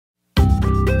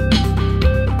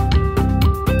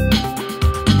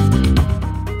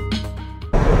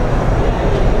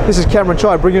This is Cameron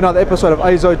Chai bringing you another episode of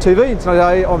AZO TV, and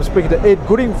today I'm speaking to Ed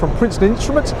Gooding from Princeton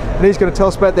Instruments, and he's going to tell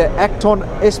us about their Acton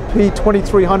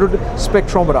SP2300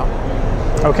 Spectrometer.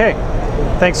 Okay,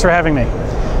 thanks for having me.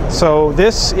 So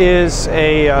this is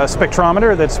a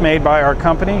spectrometer that's made by our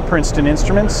company, Princeton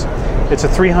Instruments. It's a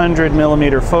 300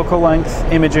 millimeter focal length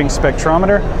imaging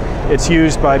spectrometer. It's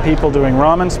used by people doing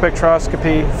Raman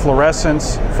spectroscopy,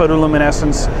 fluorescence,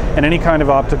 photoluminescence, and any kind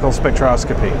of optical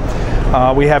spectroscopy.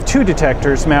 We have two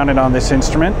detectors mounted on this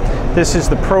instrument. This is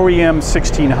the Pro-EM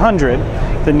 1600,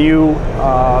 the new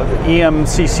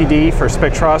EM-CCD for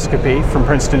spectroscopy from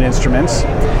Princeton Instruments.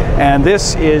 And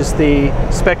this is the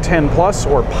Spec 10 Plus,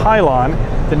 or Pylon,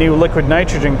 the new liquid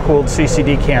nitrogen cooled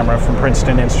CCD camera from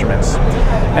Princeton Instruments.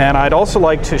 And I'd also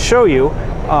like to show you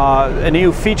a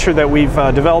new feature that we've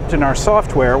developed in our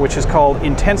software, which is called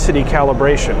intensity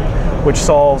calibration, which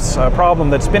solves a problem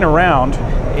that's been around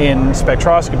in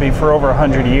spectroscopy for over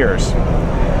 100 years.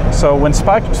 So when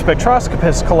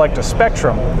spectroscopists collect a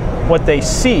spectrum, what they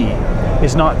see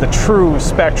is not the true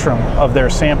spectrum of their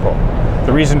sample.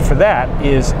 The reason for that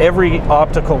is every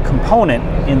optical component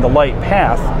in the light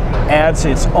path adds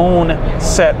its own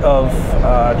set of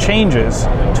changes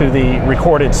to the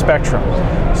recorded spectrum.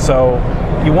 So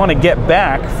you want to get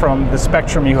back from the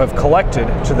spectrum you have collected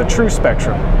to the true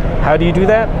spectrum. How do you do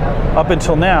that? Up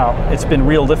until now, it's been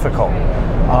real difficult.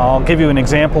 I'll give you an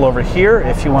example over here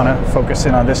if you want to focus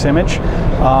in on this image.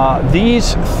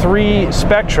 These three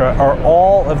spectra are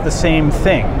all of the same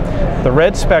thing. The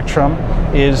red spectrum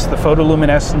is the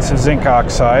photoluminescence of zinc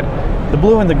oxide. The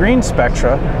blue and the green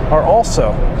spectra are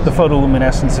also the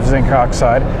photoluminescence of zinc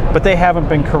oxide, but they haven't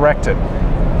been corrected.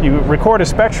 You record a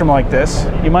spectrum like this,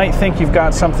 you might think you've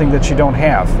got something that you don't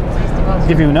have. I'll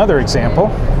give you another example.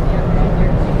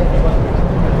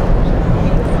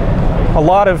 A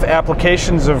lot of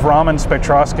applications of Raman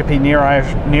spectroscopy, near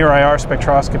IR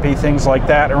spectroscopy, things like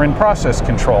that are in process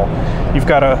control. You've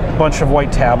got a bunch of white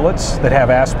tablets that have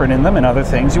aspirin in them and other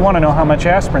things. You want to know how much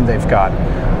aspirin they've got.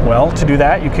 Well, to do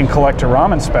that, you can collect a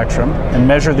Raman spectrum and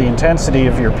measure the intensity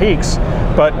of your peaks,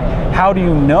 but how do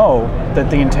you know that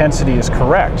the intensity is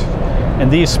correct? In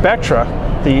these spectra,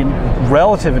 the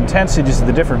relative intensities of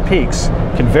the different peaks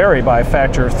can vary by a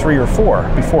factor of 3 or 4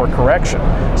 before correction.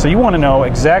 So you want to know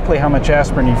exactly how much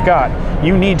aspirin you've got.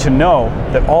 You need to know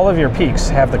that all of your peaks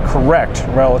have the correct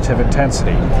relative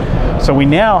intensity. So we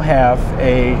now have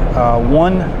a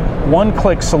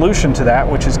one-click solution to that,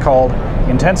 which is called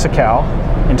IntensiCal,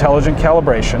 Intelligent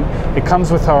Calibration. It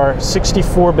comes with our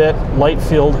 64-bit light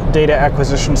field data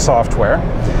acquisition software.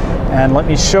 And let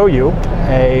me show you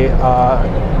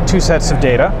two sets of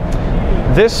data.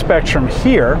 This spectrum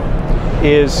here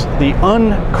is the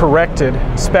uncorrected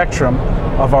spectrum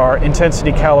of our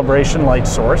intensity calibration light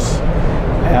source.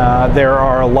 There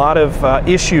are a lot of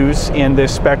issues in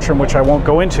this spectrum which I won't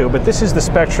go into, but this is the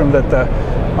spectrum that the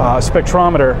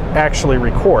spectrometer actually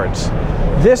records.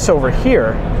 This over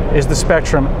here is the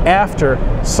spectrum after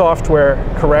software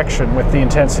correction with the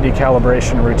intensity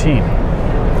calibration routine.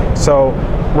 So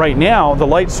right now, the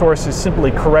light source is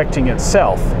simply correcting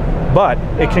itself, but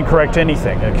it can correct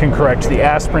anything. It can correct the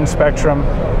aspirin spectrum,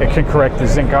 it can correct the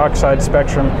zinc oxide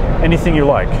spectrum, anything you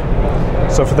like.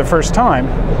 So for the first time,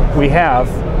 we have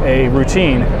a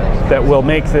routine that will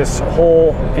make this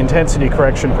whole intensity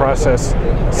correction process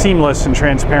seamless and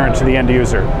transparent to the end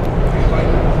user.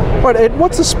 Right, Ed,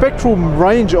 what's the spectral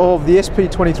range of the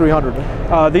SP2300?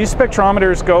 These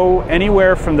spectrometers go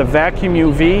anywhere from the vacuum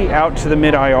UV out to the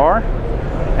mid-IR.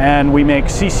 And we make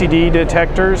CCD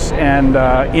detectors and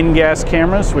in-gas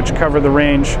cameras, which cover the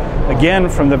range, again,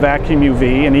 from the vacuum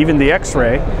UV and even the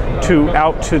X-ray to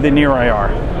out to the near IR.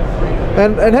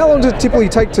 And how long does it typically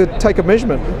take to take a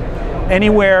measurement?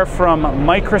 Anywhere from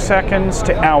microseconds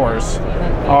to hours.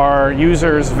 Our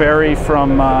users vary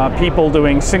from people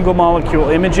doing single molecule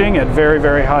imaging at very,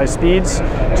 very high speeds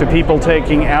to people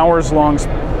taking hours-long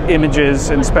images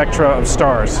and spectra of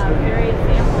stars.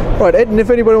 Right, Ed, and if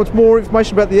anybody wants more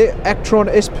information about the Acton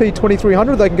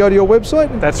SP2300, they can go to your website?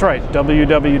 That's right,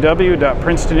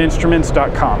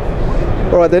 www.princetoninstruments.com.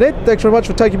 All right then, Ed, thanks very much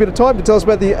for taking a bit of time to tell us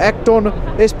about the Acton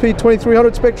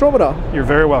SP2300 Spectrometer. You're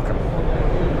very welcome.